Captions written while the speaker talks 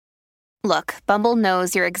Look, Bumble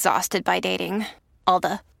knows you're exhausted by dating. All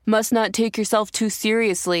the, must not take yourself too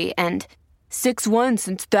seriously, and 6'1"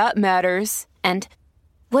 since that matters, and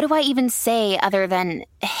what do I even say other than,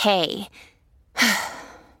 hey?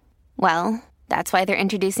 Well, that's why they're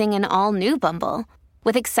introducing an all-new Bumble,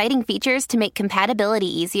 with exciting features to make compatibility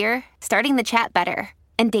easier, starting the chat better,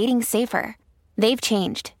 and dating safer. They've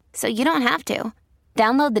changed, so you don't have to.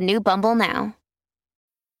 Download the new Bumble now.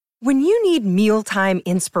 When you need mealtime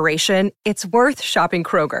inspiration, it's worth shopping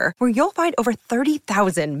Kroger, where you'll find over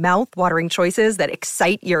 30,000 mouth-watering choices that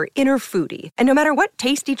excite your inner foodie. And no matter what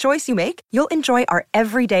tasty choice you make, you'll enjoy our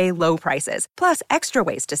everyday low prices, plus extra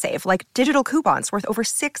ways to save, like digital coupons worth over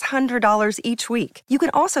 $600 each week. You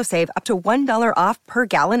can also save up to $1 off per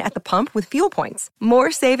gallon at the pump with fuel points.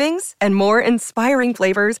 More savings and more inspiring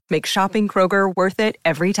flavors make shopping Kroger worth it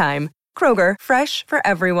every time. Kroger, fresh for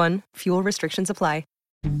everyone. Fuel restrictions apply.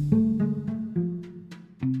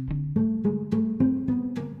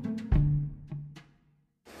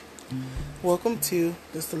 Welcome to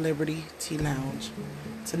the Celebrity Tea Lounge.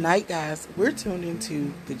 Tonight, guys, we're tuned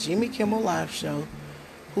into the Jimmy Kimmel Live Show,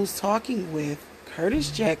 who's talking with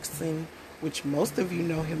Curtis Jackson, which most of you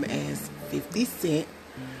know him as 50 Cent,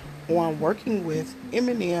 on working with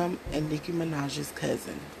Eminem and Nicki Minaj's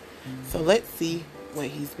cousin. So let's see what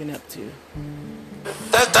he's been up to.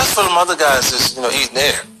 That's for them other guys, is, he's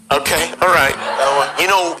there. Okay, all right.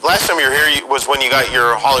 Last time you were here was when you got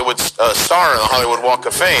your Hollywood star in the Hollywood Walk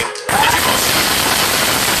of Fame. Did you go see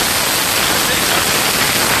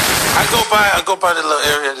I go by the little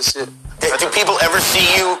area to see it. Do people ever see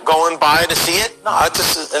you going by to see it? No, I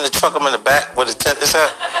just in the truck. I'm in the back where the tent is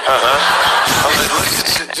at. I'm like,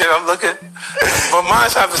 I'm looking. But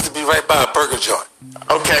mine happens to be right by a burger joint.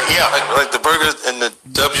 Okay, yeah. Like the burger and the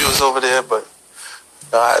W is over there, but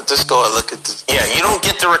I just go and look at the... Yeah, you don't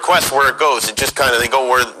get the request where it goes. It just kind of, they go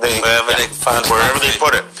wherever they find wherever they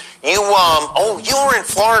put it. You were in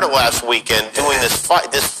Florida last weekend doing this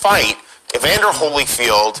fight. Evander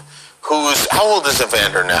Holyfield, how old is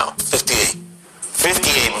Evander now? 58.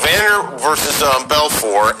 Evander versus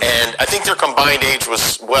Belfort, and I think their combined age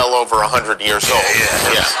was well over 100 years old.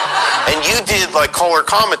 Yeah. And you did color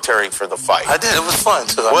commentary for the fight. I did. It was fun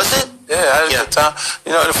too. Was it? Yeah, I had a good time.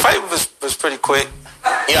 The fight was pretty quick.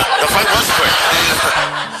 Yeah, the fight was quick.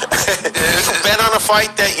 Did you bet on a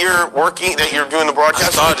fight that you're doing the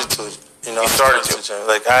broadcast? I started to. You started to.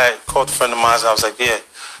 I called a friend of mine and I was like, yeah,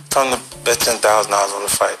 tell him to bet $10,000 on the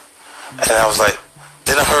fight. And I was like,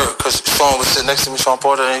 then I heard, because Sean was sitting next to me, Sean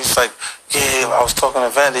Porter, and he's like, yeah, I was talking to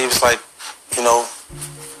Evander. He was like,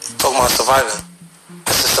 talking about surviving.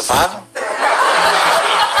 I said, surviving?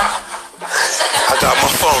 I got my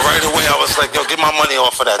phone right away. I was like, yo, get my money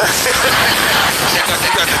off of that. You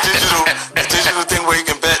got the digital thing where you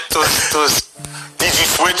can bet to us. Did you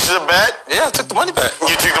switch the bet? Yeah, I took the money back.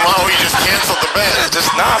 You took the money? You just canceled the bet?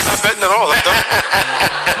 I'm not betting at all.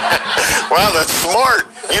 Wow, that's smart.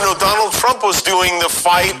 Donald Trump was doing the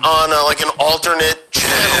fight on an alternate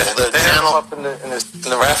channel. They had him up in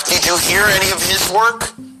the rafters. Did you hear any of his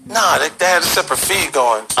work? Nah, they had a separate feed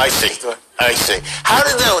going. I see. How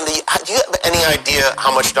did do you have any idea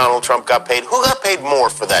how much Donald Trump got paid? Who got paid more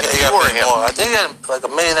for that? Yeah, he got paid more. I think he got like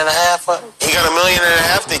 $1.5 million. He got $1.5 million,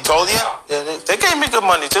 they told you? Yeah, they gave me good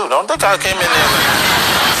money too. Don't think I came in there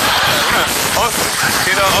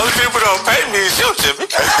only people don't pay me is you, Jimmy.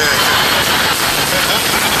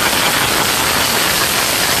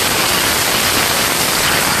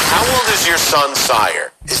 How old is your son,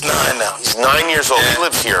 Sire? He's 9 now. He's 9 years old. Yeah. He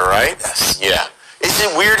lives here, right? Yes. Yeah. Is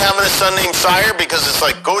it weird having a son named Sire? Because it's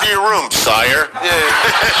like, go to your room, Sire. Yeah.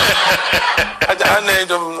 I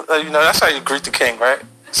named him, that's how you greet the king, right?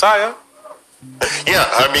 Sire. Yeah,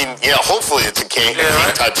 hopefully it's a king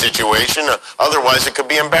type situation. Otherwise, it could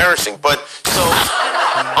be embarrassing. But, so,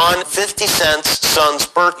 on 50 Cent's son's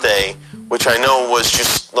birthday, which I know was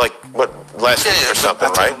just last week or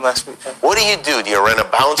something, right? Last week. Yeah. What do? Do you rent a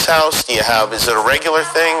bounce house? Is it a regular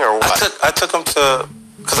thing or what? I took him to,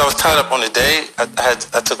 because I was tied up on the day,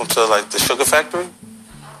 I took him to the Sugar Factory.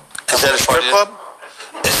 Is that a strip club?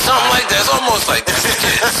 It's something like that. It's almost like that.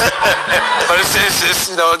 But it's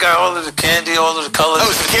it got all of the candy, all of the colors.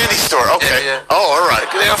 Oh, it's a candy store. Okay. Yeah. Oh, all right.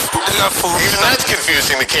 They got food. Even that's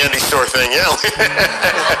confusing, the candy store thing, yeah. I'm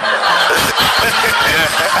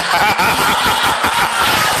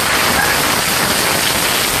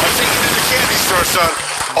taking you to the candy store, son.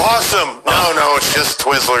 Awesome. No, it's just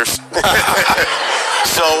Twizzlers.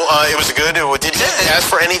 So it was good. Did he ask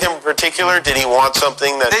for anything in particular? Did he want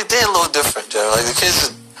something that... They're a little different, Joe. The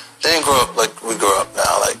kids, they didn't grow up like we grew up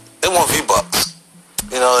now. They want V-Bucks.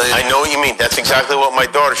 You know, I know what you mean. That's exactly what my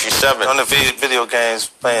daughter, she's 7. On the video games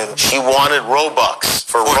playing. She wanted Robux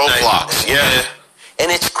for Fortnite. Roblox. Yeah.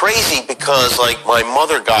 And it's crazy because, like, my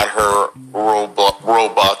mother got her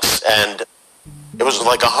Robux, and it was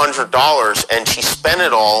like $100, and she spent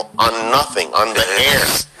it all on nothing, on the air.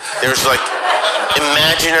 There's, like,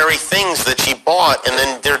 imaginary things that she bought, and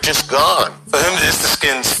then they're just gone. For him, it's the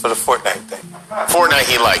skins for the Fortnite thing. Fortnite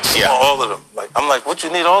he likes, yeah. All of them. Like, I'm like, what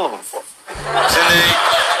you need all of them for?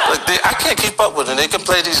 And I can't keep up with them. They can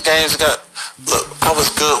play these games. Look, I was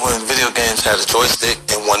good when video games had a joystick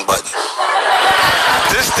and one button.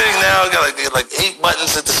 This thing now got like 8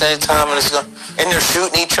 buttons at the same time, and they're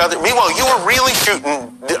shooting each other. Meanwhile, you were really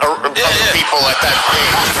shooting other people at that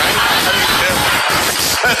game, right?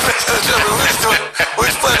 We're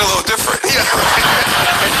just playing a little different. Yeah.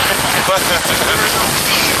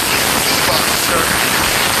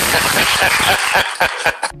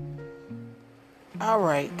 All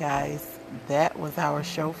right, guys, that was our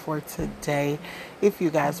show for today. If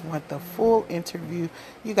you guys want the full interview,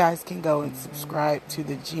 you guys can go and subscribe to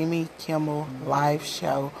the Jimmy Kimmel Live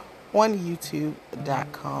Show on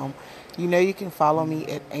YouTube.com. You know you can follow me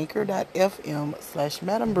at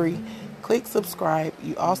anchor.fm/Madam Bree. Click subscribe.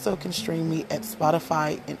 You also can stream me at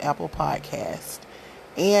Spotify and Apple Podcasts.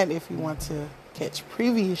 And if you want to catch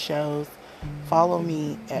previous shows, follow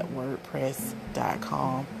me at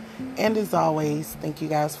WordPress.com. And as always, thank you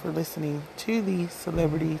guys for listening to the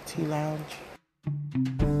Celebrity Tea Lounge.